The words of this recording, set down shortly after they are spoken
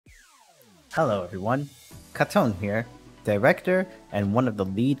Hello everyone, Katon here, director and one of the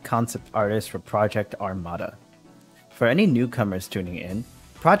lead concept artists for Project Armada. For any newcomers tuning in,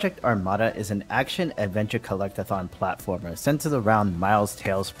 Project Armada is an action-adventure collectathon platformer centered around Miles'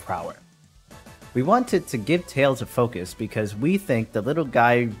 Tails' prowess. We wanted to give Tails a focus because we think the little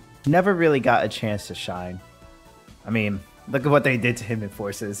guy never really got a chance to shine. I mean, look at what they did to him in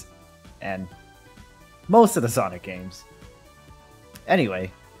Forces, and most of the Sonic games.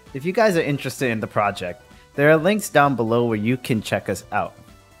 Anyway, if you guys are interested in the project, there are links down below where you can check us out.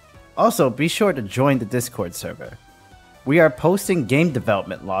 Also, be sure to join the Discord server. We are posting game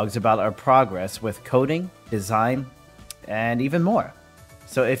development logs about our progress with coding, design, and even more.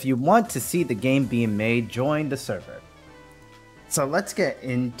 So if you want to see the game being made, join the server. So let's get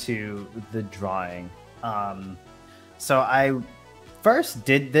into the drawing. So I first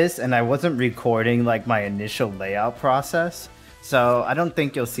did this and I wasn't recording like my initial layout process. So I don't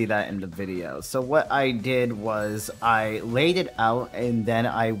think you'll see that in the video. So what I did was I laid it out and then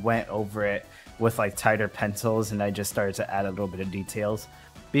I went over it with like tighter pencils and I just started to add a little bit of details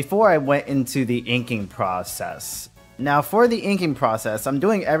before I went into the inking process. Now for the inking process, I'm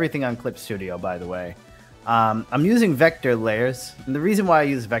doing everything on Clip Studio, by the way. I'm using vector layers, and the reason why I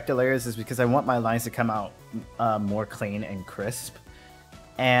use vector layers is because I want my lines to come out more clean and crisp.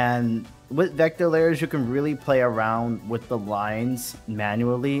 And with vector layers, you can really play around with the lines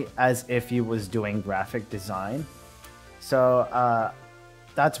manually as if you was doing graphic design. So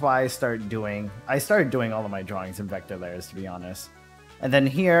that's why I started doing all of my drawings in vector layers, to be honest. And then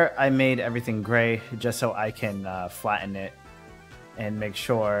here I made everything gray just so I can flatten it and make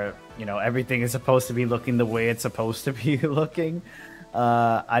sure, you know, everything is supposed to be looking the way it's supposed to be looking.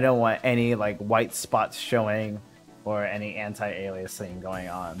 I don't want any like white spots showing or any anti-aliasing going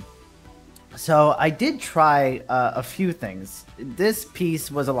on. So I did try a few things. This piece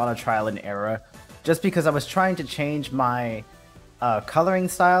was a lot of trial and error just because I was trying to change my coloring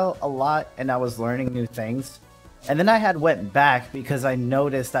style a lot and I was learning new things. And then I had went back because I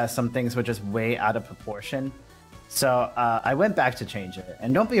noticed that some things were just way out of proportion. So I went back to change it.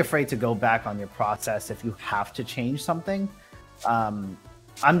 And don't be afraid to go back on your process if you have to change something. I'm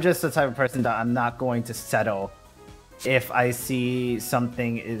just the type of person that I'm not going to settle if I see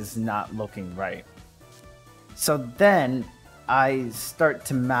something is not looking right. So then I start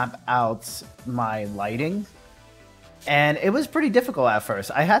to map out my lighting. And it was pretty difficult at first.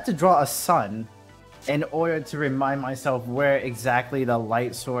 I had to draw a sun in order to remind myself where exactly the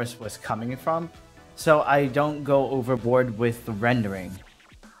light source was coming from, so I don't go overboard with the rendering.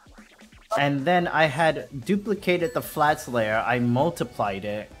 And then I had duplicated the flats layer, I multiplied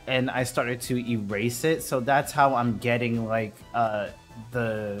it, and I started to erase it, so that's how I'm getting like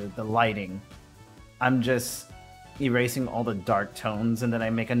the lighting. I'm just erasing all the dark tones, and then I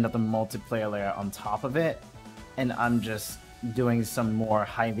make another multiplayer layer on top of it, and I'm just doing some more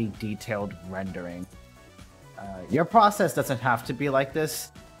highly detailed rendering. Your process doesn't have to be like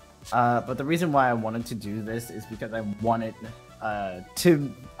this, but the reason why I wanted to do this is because I wanted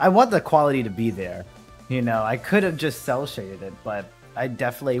I want the quality to be there. You know, I could have just cell shaded it, but I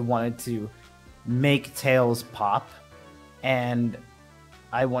definitely wanted to make Tails pop, and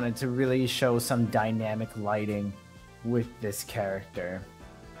I wanted to really show some dynamic lighting with this character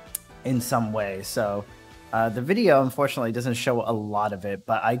in some way. So the video unfortunately doesn't show a lot of it,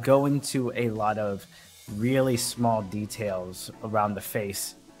 but I go into a lot of really small details around the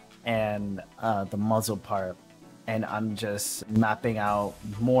face and the muzzle part, and I'm just mapping out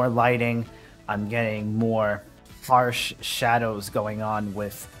more lighting. I'm getting more harsh shadows going on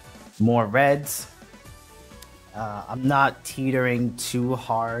with more reds. I'm not teetering too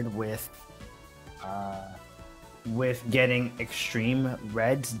hard with getting extreme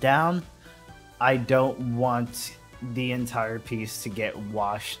reds down. I don't want the entire piece to get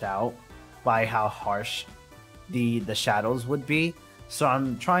washed out by how harsh the shadows would be. So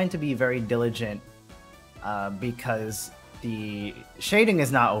I'm trying to be very diligent because the shading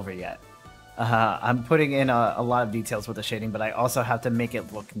is not over yet. I'm putting in a lot of details with the shading, but I also have to make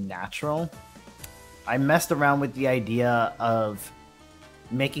it look natural. I messed around with the idea of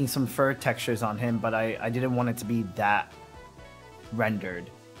making some fur textures on him, but I didn't want it to be that rendered,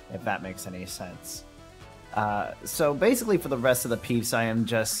 if that makes any sense. So basically for the rest of the piece, I am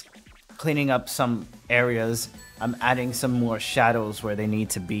just cleaning up some areas. I'm adding some more shadows where they need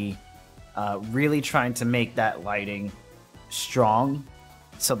to be. Really trying to make that lighting strong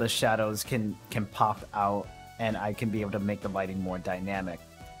so the shadows can pop out and I can be able to make the lighting more dynamic.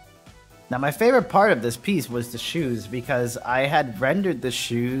 Now my favorite part of this piece was the shoes, because I had rendered the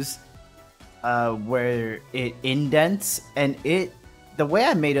shoes where it indents, and it the way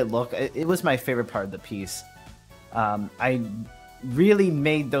I made it look, it was my favorite part of the piece. I really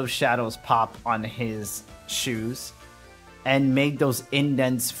made those shadows pop on his shoes and made those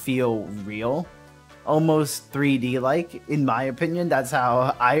indents feel real, almost 3D like, in my opinion. That's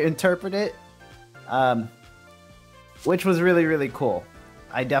how I interpret it, which was really, really cool.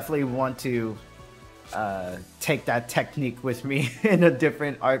 I definitely want to take that technique with me in a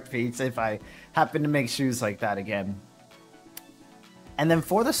different art piece if I happen to make shoes like that again. And then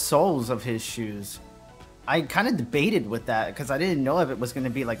for the soles of his shoes, I kind of debated with that because I didn't know if it was going to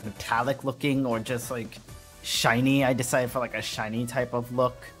be like metallic looking or just like shiny. I decided for like a shiny type of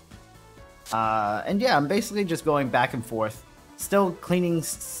look. And yeah, I'm basically just going back and forth, still cleaning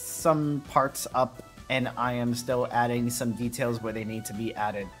some parts up, and I am still adding some details where they need to be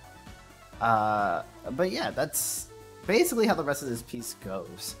added. But yeah, that's basically how the rest of this piece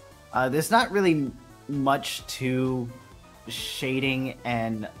goes. There's not really much to shading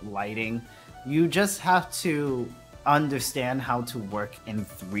and lighting. You just have to understand how to work in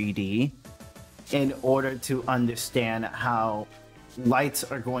 3D in order to understand how lights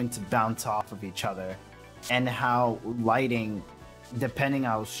are going to bounce off of each other and how lighting, depending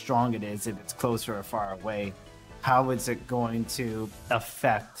how strong it is, if it's closer or far away, how is it going to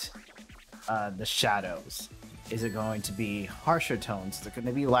affect the shadows? Is it going to be harsher tones? Is it going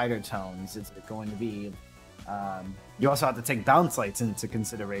to be lighter tones? Is it going to be... you also have to take bounce lights into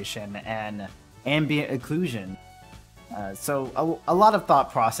consideration and ambient occlusion. So a lot of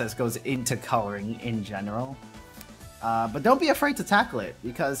thought process goes into coloring in general. But don't be afraid to tackle it,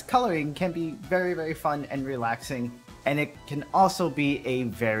 because coloring can be very, very fun and relaxing, and it can also be a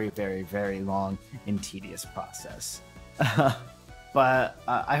very, very, very long and tedious process. But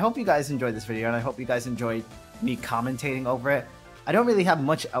I hope you guys enjoyed this video, and I hope you guys enjoyed me commentating over it. I don't really have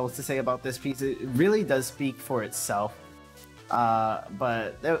much else to say about this piece. It really does speak for itself.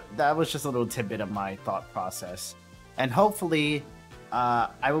 But that was just a little tidbit of my thought process. And hopefully,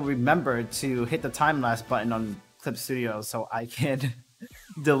 I will remember to hit the time-lapse button on Clip Studio so I can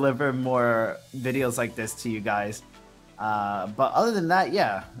deliver more videos like this to you guys. But other than that,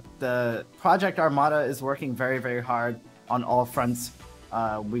 yeah, the Project Armada is working very, very hard on all fronts.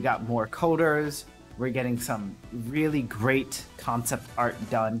 We got more coders. We're getting some really great concept art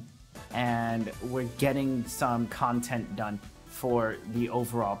done, and we're getting some content done for the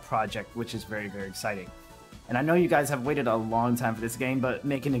overall project, which is very, very exciting. And I know you guys have waited a long time for this game, but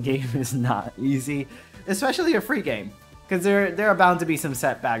making a game is not easy, especially a free game, because there are bound to be some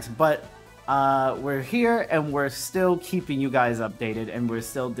setbacks. But we're here, and we're still keeping you guys updated, and we're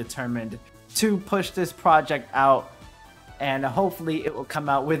still determined to push this project out, and hopefully it will come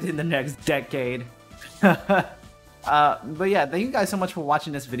out within the next decade. But yeah, thank you guys so much for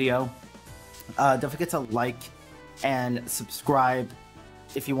watching this video. Don't forget to like and subscribe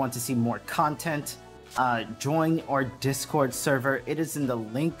if you want to see more content. Join our Discord server. It is in the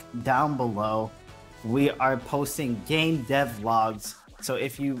link down below. We are posting game dev vlogs, so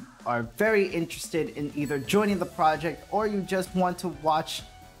if you are very interested in either joining the project or you just want to watch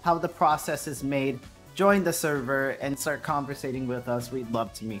how the process is made, join the server and start conversating with us. We'd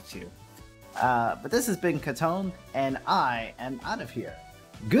love to meet you. But this has been Katon, and I am out of here.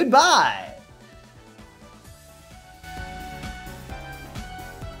 Goodbye!